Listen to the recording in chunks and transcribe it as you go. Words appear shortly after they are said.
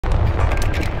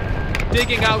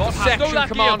Digging out section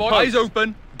command post. Eyes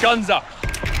open, guns up.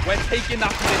 We're taking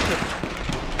that position.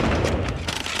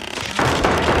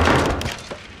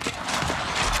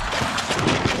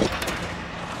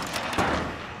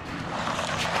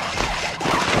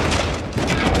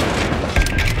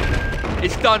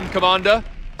 It's done, Commander.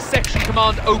 Section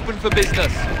command open for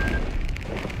business.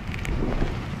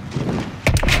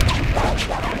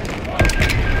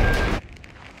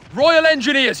 Royal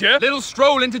Engineers here. Little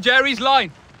stroll into Jerry's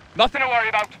line. Nothing to worry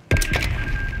about.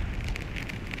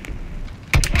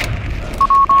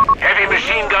 Heavy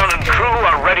machine gun and crew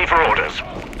are ready for orders.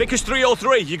 Vickers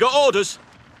 303, you got orders?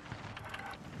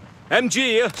 MG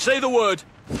here, say the word.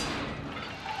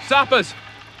 Sappers,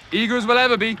 eager as we'll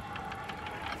ever be.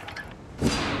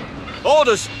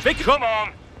 Orders, Vickers. Come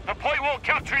on, the point won't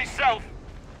capture itself.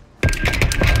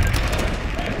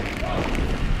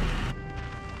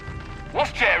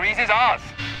 What's Jerry's is ours.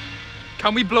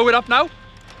 Can we blow it up now?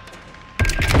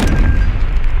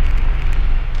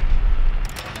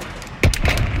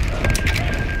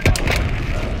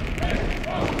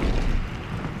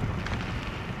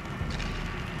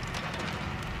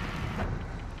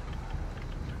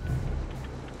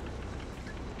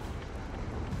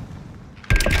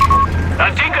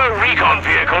 A Dingo recon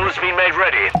vehicle has been made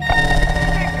ready.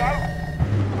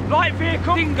 Dingo! Light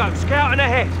vehicle, Dingo, scouting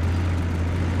ahead.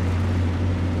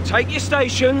 Take your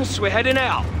stations, we're heading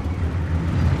out.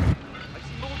 I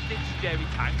see more ditched Jerry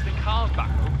tanks than cars back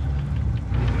home.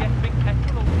 Did we get big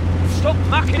petrol? Stop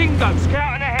mucking, Dingo,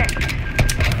 scouting ahead.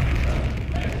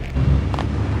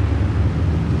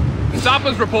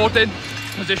 Sappers reporting.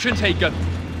 Position taken.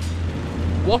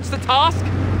 What's the task?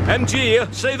 MG here,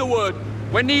 say the word.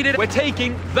 When needed, we're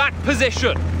taking that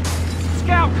position.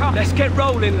 Scout car, let's get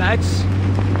rolling, lads.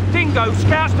 Dingo,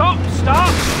 scout, start.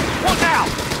 What now?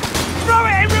 Throw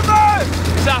it in reverse!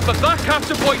 Sapper, that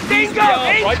capture point needs to Dingo, be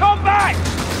ours, in right? combat!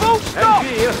 Full stop! MG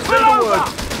here, Pull say the over!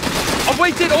 word.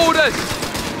 Awaited orders!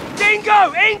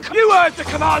 Dingo, you heard the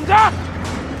commander!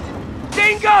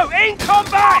 Dingo, in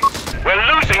combat! We're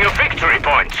losing a victory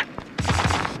point.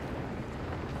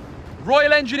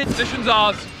 Royal Engineer position's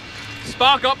ours.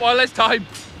 Spark up while there's time.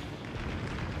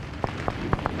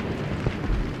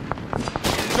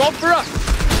 Job for us.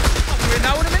 We're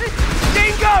now in a minute.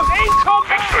 Dingo, in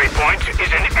combat! Victory point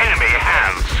is in enemy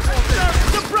hands.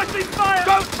 Suppressing fire!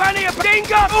 Don't fanny a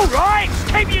Dingo! All right,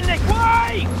 keep your neck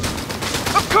wide!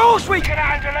 Of course we can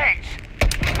handle it!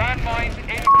 Landmines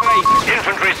in place.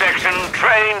 Infantry section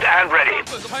trained and ready.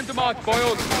 Time to march, boys.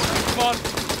 Come on.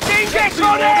 Dingo, Get get to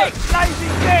on the it! Lazy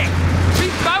dick! We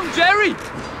found Jerry.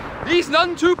 He's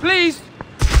none too pleased.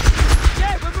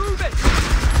 Yeah, we're moving.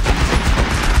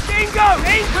 Dingo,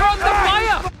 in We're on the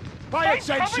combat! fire. Pay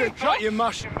attention, cut your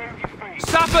mush.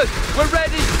 Sappers, we're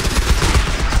ready.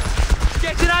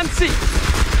 Get in antsy.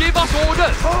 Give us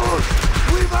orders. Hold!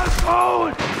 We must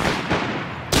hold!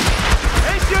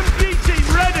 HMG team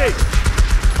ready.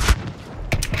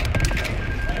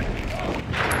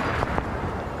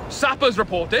 Sappers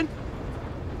reporting.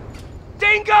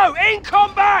 Dingo, in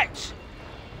combat!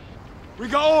 We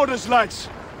got orders, lads.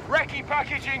 Recce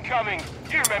package incoming.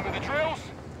 You remember the drills?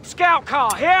 Scout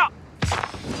car, here!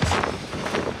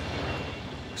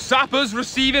 Sappers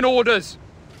receiving orders.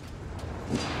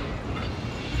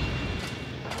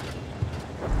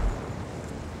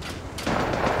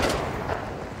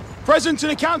 Present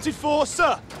and accounted for,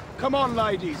 sir. Come on,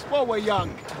 ladies, while we're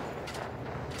young.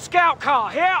 Scout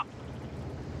car, here!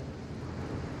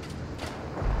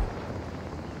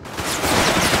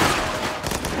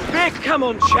 Vic, come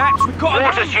on, chaps, we've got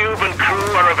Water tube and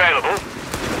crew are available.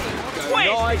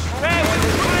 Nice. There, we're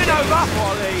pulling over.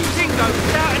 Dingo,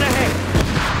 scouting ahead.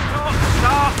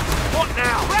 Start. What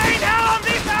now? Rain hell on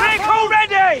this house! Vic,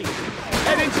 already!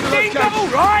 Head into the Dingo, location. all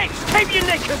right. Keep your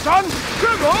knickers on.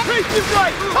 Come on. Keep your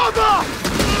right. Cover!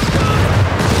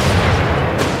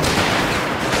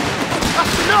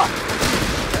 That's enough!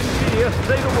 MG here,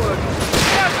 say the word.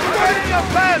 Yes, ready your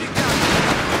pen.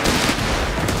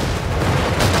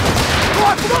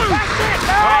 Right, move! That's it,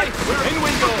 lads. In we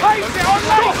go. Pace it on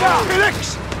later.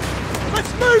 Felix!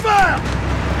 Let's move out!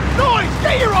 Noise!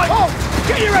 Get your right! Oh!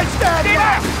 Get your heads down!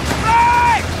 Dingo,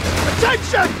 right!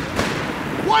 Attention!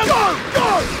 One, go!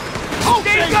 Hold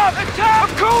Dingo, attack!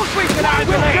 Of course we can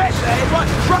handle it.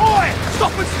 Right,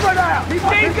 stop and spread out! Dingo,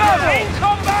 in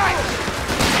combat!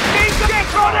 Dingo, get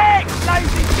on it!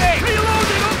 Lazy dick!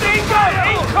 Reloading on Dingo,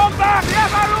 in combat! We have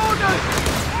our orders!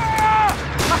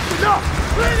 That's enough!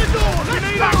 Clear the door!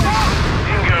 Let's back up!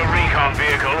 Dingo recon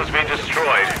vehicle has been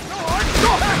destroyed.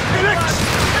 Stop! Felix!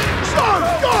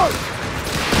 Go!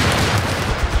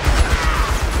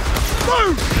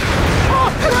 Move!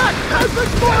 Open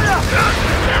fire!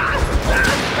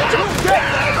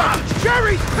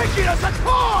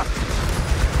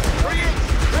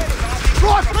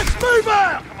 Right, let's move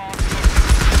out!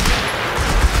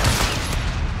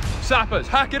 Sappers,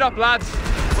 hack it up, lads.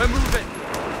 We're moving.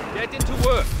 Get into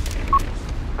work.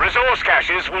 Resource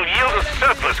caches will yield a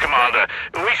surplus, Commander.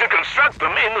 We should construct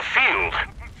them in the field.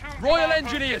 Royal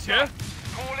Engineers here.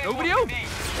 Nobody home.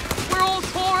 We're all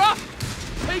tore up.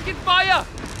 Taking fire.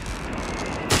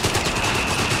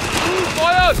 Move,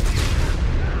 fires.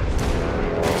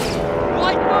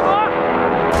 Light them up.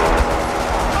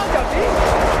 Look at me.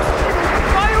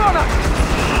 Fire on us.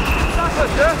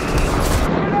 Sappers, sir.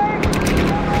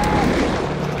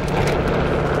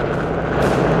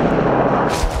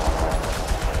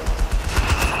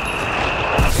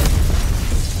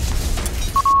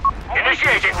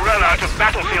 Initiating rollout of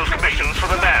battlefield commissions for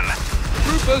the men.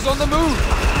 Troopers on the move.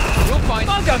 We'll find...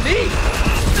 Bugger me!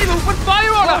 They've opened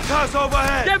fire on us! House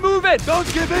overhead! Get moving! Don't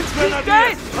give in to He's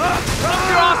dead! Drop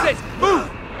your asses! Move!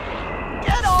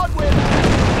 Get on with it!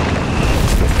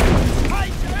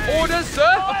 Orders,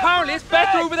 sir! Apparently it's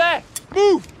better over there!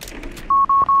 Move!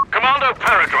 Commando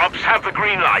paradrops have the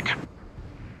green light.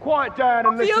 Quiet down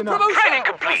and listen up. Training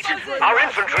complete. Our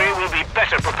infantry will be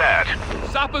better prepared.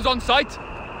 Sappers on site.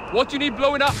 What do you need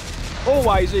blowing up?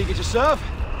 Always eager to serve.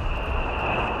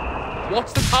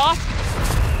 What's the task?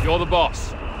 You're the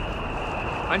boss.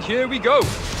 And here we go.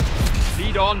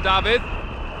 Lead on, David.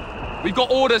 We've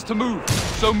got orders to move,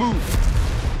 so move.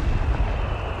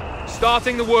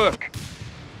 Starting the work.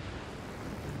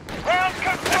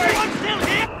 Everyone's still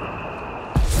here!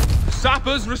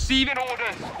 Sappers receiving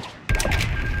orders.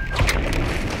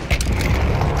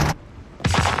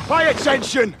 Pay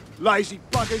attention, lazy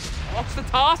buggers. What's the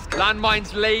task?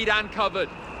 Landmines laid and covered.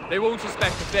 They won't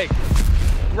suspect a thing.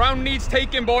 Ground needs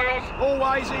taking, boys.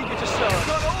 Always eager to serve.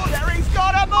 Got order! He's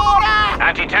got an order!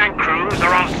 Anti-tank crews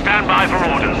are on standby for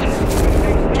orders.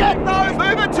 Get those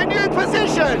moving to new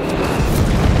position!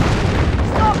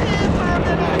 Stop here for a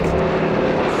minute!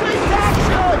 Cease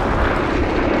action!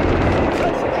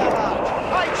 Turning barrage!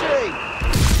 Hey,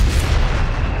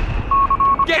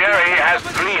 Jerry has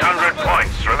 300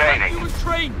 points remaining. You were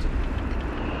trained.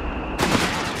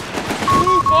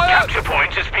 Move, fire! Capture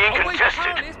point is being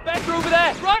contested. It's better over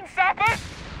there. Run, Sappers!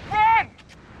 Run!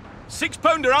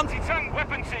 6-pounder anti-tank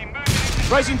weapon team moving into...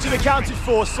 Present to the counted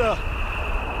for, sir.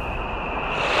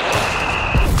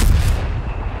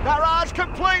 Barrage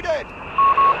completed!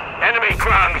 Enemy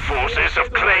ground forces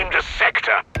have claimed a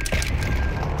sector.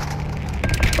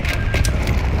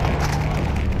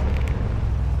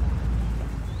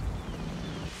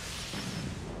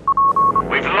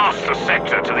 We've lost the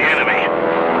sector to the enemy.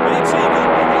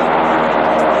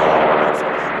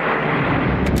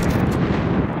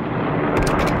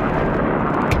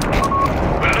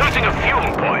 We're losing a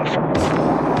fuel point.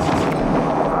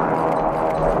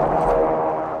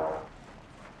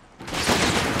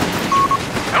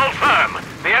 Hold firm.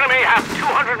 The enemy have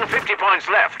 250 points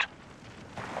left.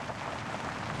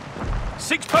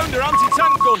 6-pounder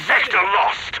anti-tank gun. Sector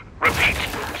lost. Repeat.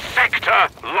 Sector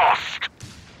lost.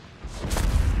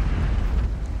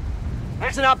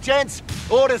 Listen up, gents.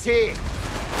 Orders here.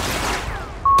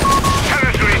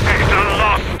 Territory sector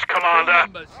lost,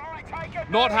 Commander.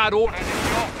 Not had orders.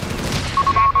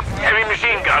 Heavy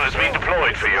machine gun has been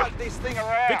deployed for you. This thing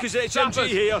around. Because HMG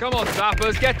Sappers, here. come on,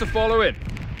 Sappers, get to following.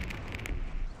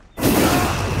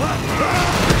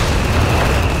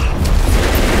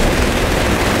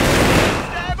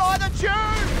 Stand by the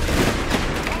tune!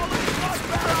 Holy fuck,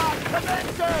 barrage!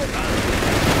 Commencing!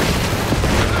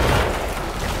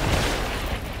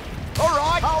 All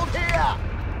right, hold here!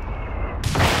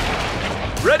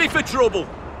 Ready for trouble.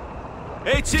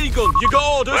 AT gun, you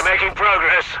got orders? We're making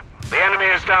progress. The enemy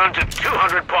is down to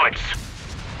 200 points.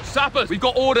 Sappers, we've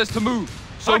got orders to move.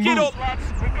 So Back move. it up. Lads,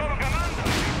 we've got a commander.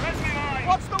 Press me line.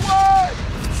 What's the word?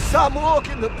 Some walk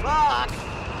in the park.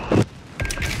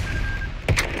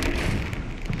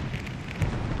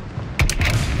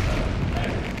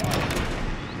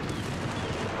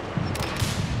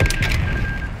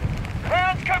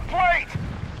 Round's complete.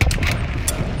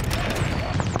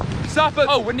 Sappers!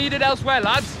 Oh, we're needed elsewhere,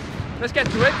 lads. Let's get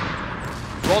to it.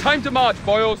 Well, time to march,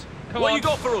 boys. Come What on. you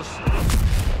got for us?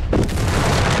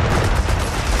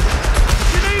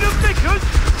 You need a Vickers?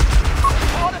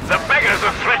 The beggars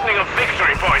are threatening a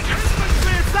victory point.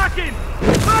 Infantry attacking!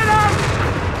 Fight out!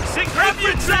 Grab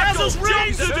your trousers,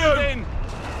 jobs to do!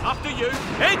 After you.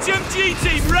 HMG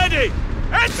team ready!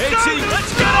 Let's get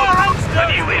our hands The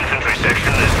new infantry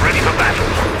section is ready for battle.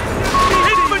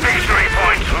 Victory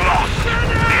point lost.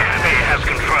 The enemy has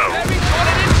control. Very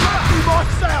solid infantry.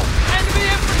 myself! Enemy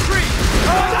infantry.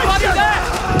 Somebody there.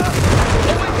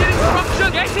 Awaiting instruction.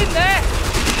 Get in there.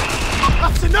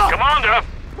 That's enough! Commander,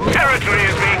 territory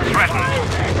is being threatened. threatened.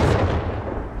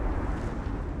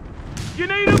 You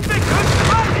need a Vickers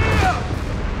right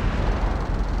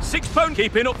here! 6 pound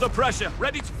keeping up the pressure,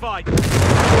 ready to fight.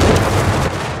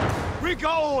 We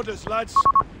got orders, lads.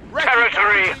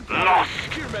 Territory lost.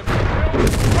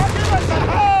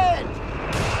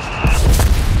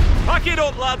 Pack it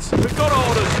up, lads. We've got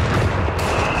orders.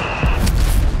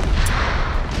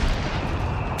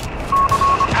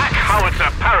 Attack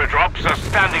howitzer paradrops are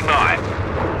standing by.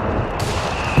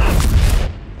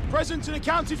 Present and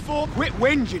accounted for. Quit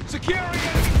whinging. Security.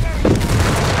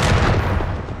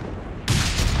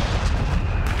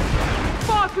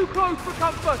 Far too close for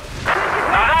comfort.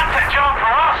 Now that's a job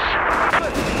for us.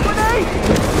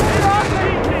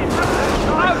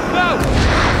 No!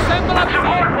 Assemble up!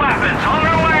 Support weapons on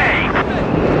their way.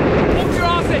 Hold your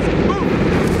asses! Move!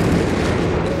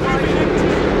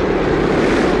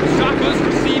 Sappers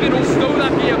receiving all stone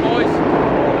up here, boys.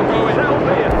 We're going.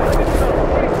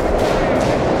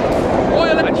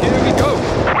 Royal, and here we go.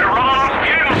 We're running on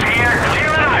fumes here.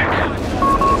 Clear it out.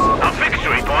 Our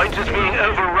victory point is being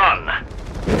overrun.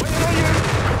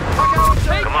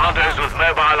 Commandos with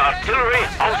mobile artillery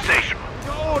on station.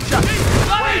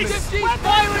 He's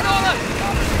firing on us!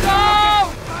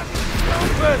 No!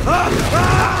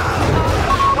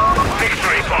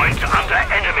 Victory point under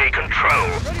enemy control.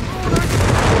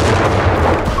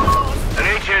 An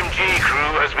HMG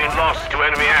crew has been lost to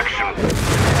enemy action.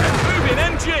 Moving,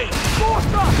 MG!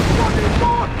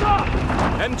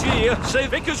 MG here, say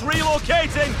Vickers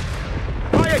relocating!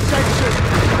 Pay attention.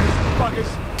 Buggers.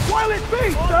 While it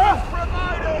be, sir.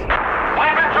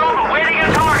 Weapons over, waiting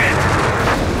at target.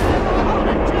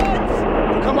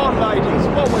 Come on, ladies.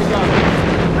 What we got?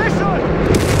 Listen!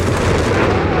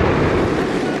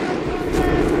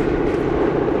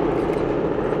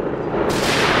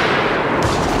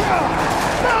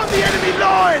 Found the enemy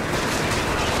line!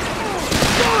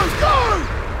 Go, go!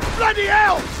 Bloody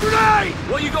hell! Grenade!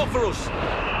 What you got for us?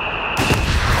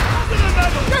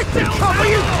 Get to cover,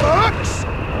 you fucks!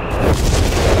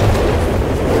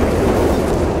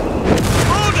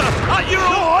 Order! At your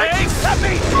own pace! Let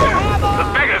me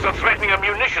The beggars are threatening a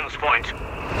munitions point.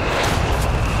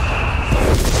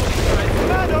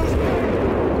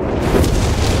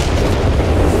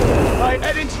 Right,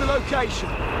 head into the location.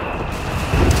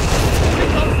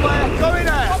 Pick on flare, going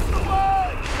out.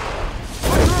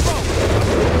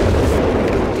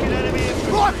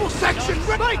 Rifle section,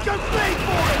 make them bleed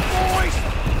for it, boys!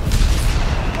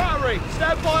 Battery,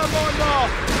 stand by on my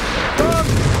mark.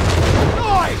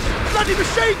 Nice! Bloody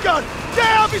machine gun! Get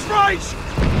out of his range!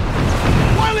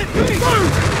 While it be!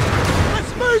 Move!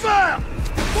 Let's move out!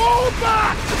 Fall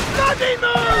back! Bloody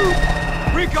move!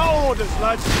 We got orders,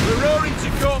 lads. We're roaring to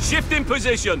go. Shift in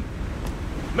position.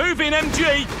 Moving,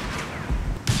 MG.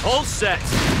 All set.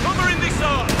 Covering this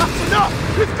arm. That's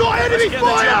enough! We've got enemy Get the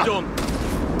fire! job done.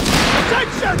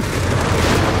 Attention!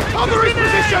 Cover his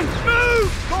position! Move!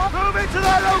 Move into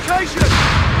their location!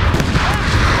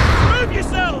 Move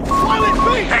yourself! While it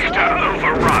be! Sector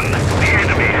overrun. The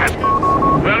enemy has...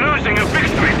 We're losing a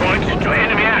victory point to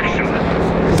enemy action.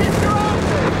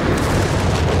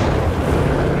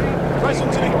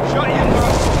 Present to shut your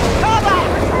mouth. Cover!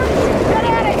 Get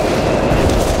at it!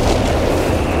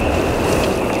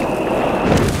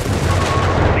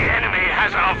 The enemy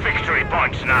has our victory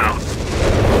points now.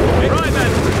 Right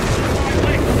then.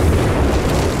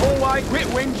 Hallway, quit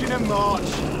whinging and march.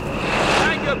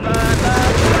 Hang your band,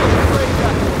 lads.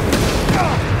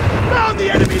 Found the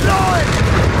enemy line!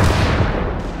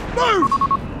 Move!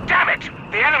 Damn it!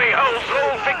 The enemy holds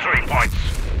all victory points.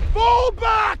 Fall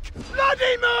back!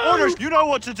 Bloody move! Orders, you know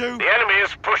what to do. The enemy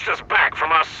has pushed us back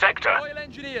from our sector. Royal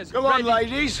Engineers, Come on, ready.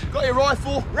 ladies. Got your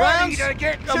rifle? Ready Rounds? to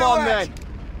get Come to on, it. then.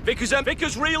 Vickers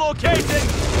relocating.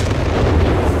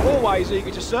 Always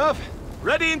eager to serve.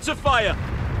 Ready into fire.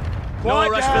 Quiet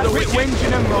no rest down, for the quit wicked.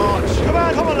 whinging and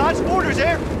march. Come on, lads. Orders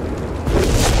here.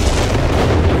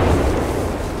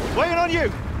 Waiting on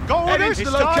you. Go Head orders.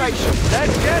 into the It's time. location.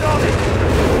 Let's get on it.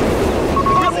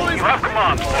 You have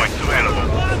command points available.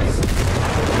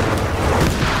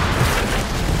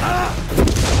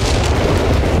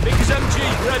 Vickers MG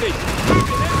ready.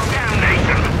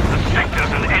 Damnation! The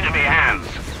sector's in enemy hands.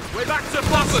 We're back to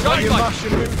Blobbing. Got your mush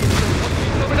and move.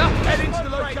 Coming up. Head into the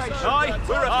location.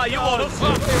 Aye, you want us?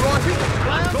 Got your rifle?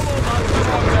 Come on,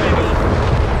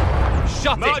 lads.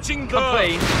 Shut Marching it. guard.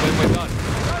 Complain when we're done.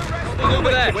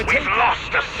 Over there. We've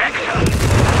lost a sector.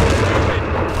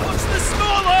 Watch the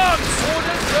small arms.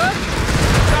 Orders, sir.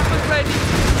 Trappers ready.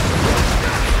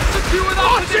 Secure that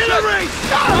Artillery!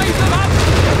 position. Raise them up.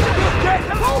 Get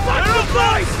them all back to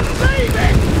place! Leave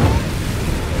it!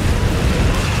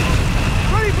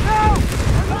 Ready for now.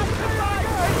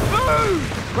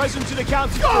 Present to the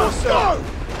county force, sir. Go!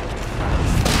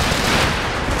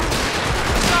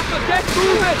 Get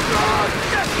moving!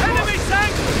 Enemy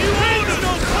tank! You orders!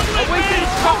 Awaiting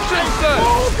instructions, sir!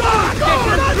 All back! Get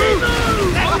Over them through!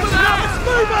 there! Let's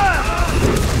move out!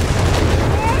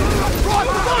 Right,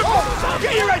 move!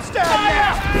 Get your heads down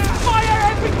now! Fire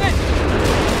everything!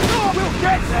 Oh, we'll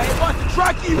get there if I can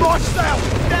drag you myself!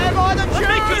 Stand by the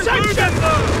tube! Attention!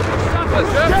 We'll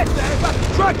get there if I can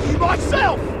drag you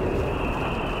myself!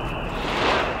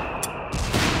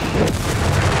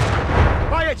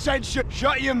 Pay attention,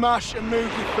 shut your mush and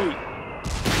move your feet.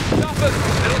 Stuffers!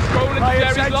 Little scroll into Pay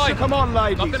Jerry's attention, life! come on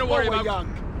ladies, Nothing to worry while we're about.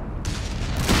 young.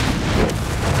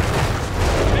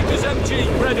 Vickers MG,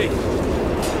 ready.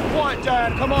 Quiet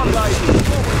down, come on ladies.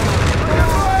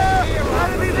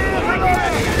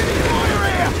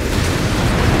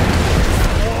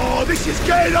 Oh, this is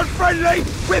getting unfriendly!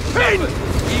 We're pinned!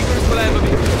 Eager as will ever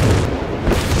be.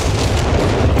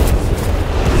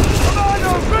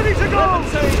 Commandos, ready to go!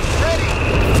 Ready!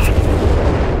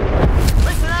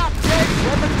 Listen up, Jake!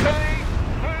 17!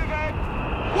 Moving!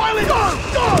 Wiley, go!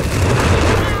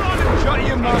 Shut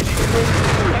your mouth,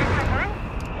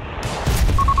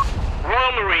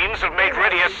 Royal Marines have made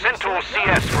ready a Centaur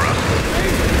CS for us.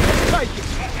 Take it!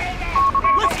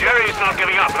 Jerry's not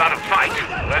giving up without a fight.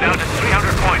 We're down to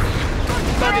 300 points.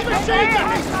 Bloody machine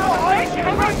gun is fine!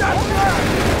 Run that flag!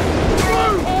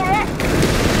 Through!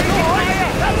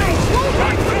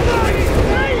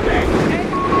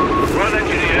 Royal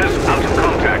Engineers out of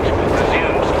contact.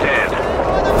 Presumed dead.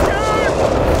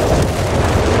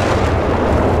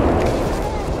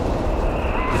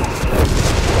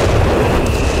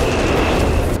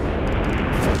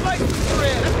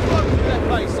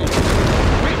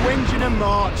 Whinging and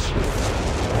march.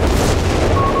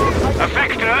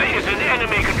 Effector is in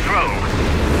enemy control.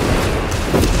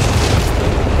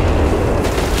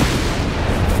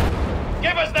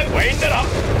 Give us the wind it up!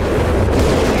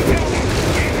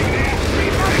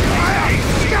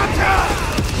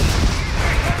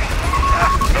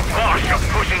 The Bosch are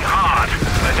pushing hard.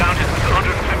 We're down to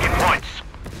 250 points.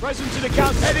 Present to the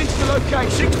count, head into the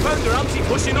location. 6-pounder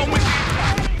anti-pushing on with...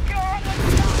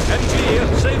 MG here,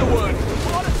 say the word.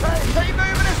 Keep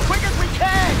moving as quick as we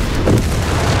can.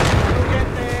 We'll get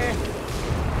there.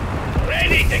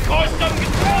 Ready to cause some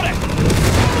control.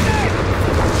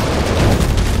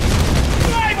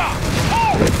 Driver!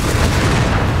 Oh!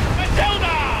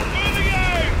 Matilda! Moving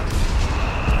out!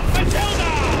 Matilda!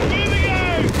 Moving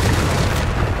out!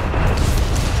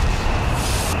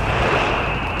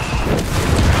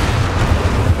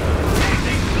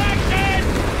 Extraction!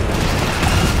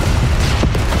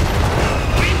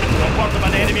 Report of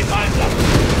an enemy panzer.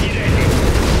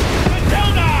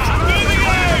 Matilda! Moving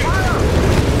out!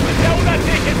 Matilda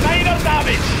taking minor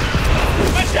damage!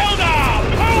 Matilda!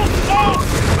 Pull! Stop!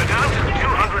 We're down to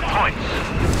 200 points.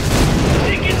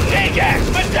 She can take it!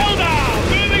 Matilda!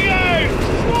 Moving out!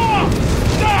 Swap!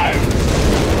 Down!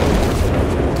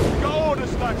 Got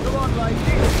orders, lad. Come on,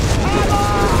 ladies.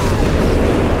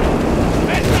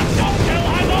 Mr. Shotkill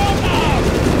has order!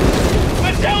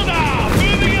 Matilda!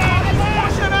 Moving out!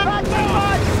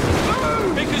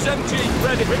 Vickers MG,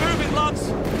 ready. We're moving, lads.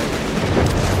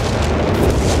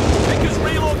 Vickers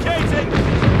relocating.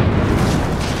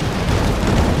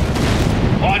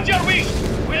 On your wish!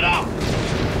 We're up!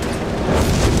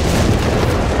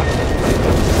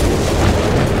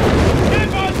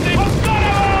 Infancy!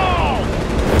 Hospital!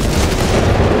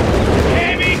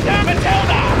 Heavy to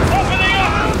Matilda! Opening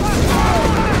up!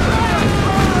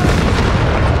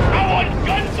 I want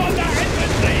guns on that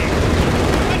infantry!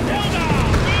 Matilda!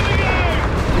 Moving out!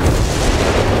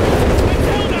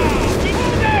 Matilda!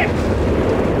 Move it!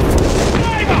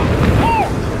 Driver!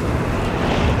 Halt!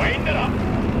 Wind it up!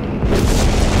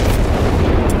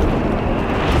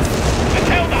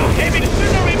 Matilda! Heavy, the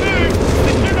sooner we move,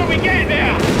 the sooner we get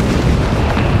there!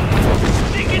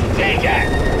 She can take it!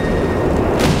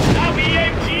 That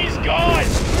EMG's gone!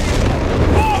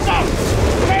 Order!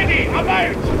 Ready!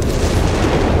 About!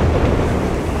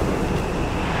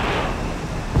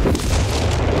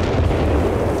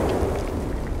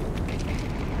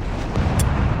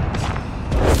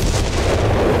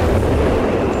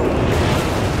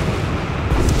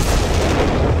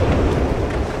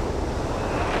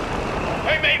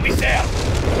 Who made me sail?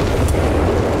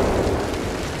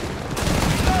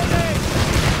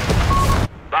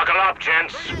 Buckle up,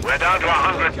 gents. We're down to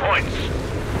 100 points.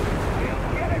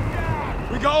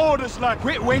 We got orders, lad.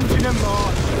 Quit whinging and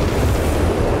march.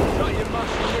 Shut your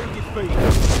mush and move your feet.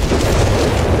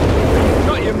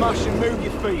 Shut your mush and move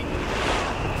your feet.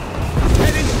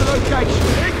 Head into the location.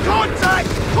 In contact!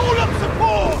 Call up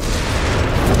support!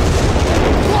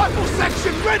 Rifle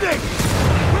section Ready!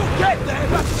 We'll get there,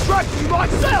 but track you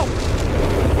myself!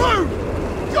 Move!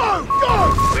 Go!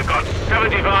 Go! We've got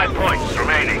 75 points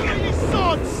remaining. You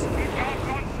sods!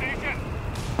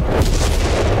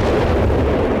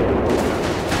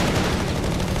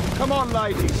 Come on,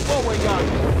 ladies, forward we go.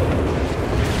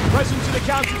 Present to the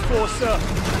county force, sir.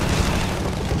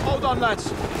 Hold on, lads.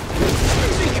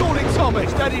 Who's he calling Thomas?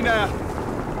 Steady now.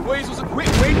 Weasels and quick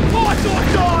win. Fight or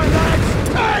die, lads!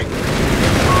 Hey!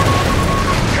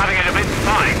 Cutting it a bit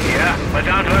fine here. We're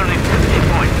down to only 50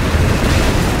 points.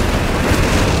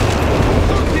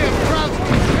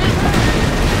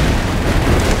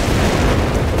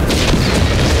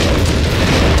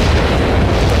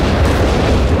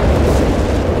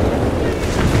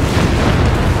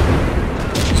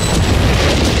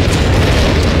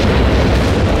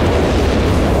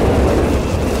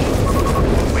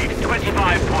 We've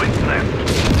 25 points left.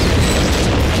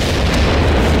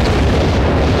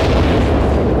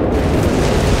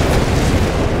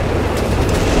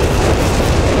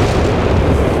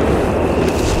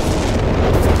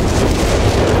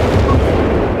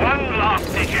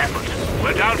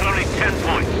 We're down to only 10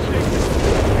 points.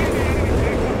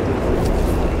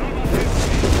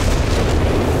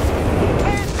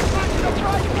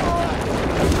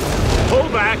 Pull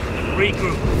back and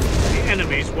regroup. The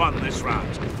enemy's won this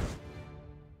round.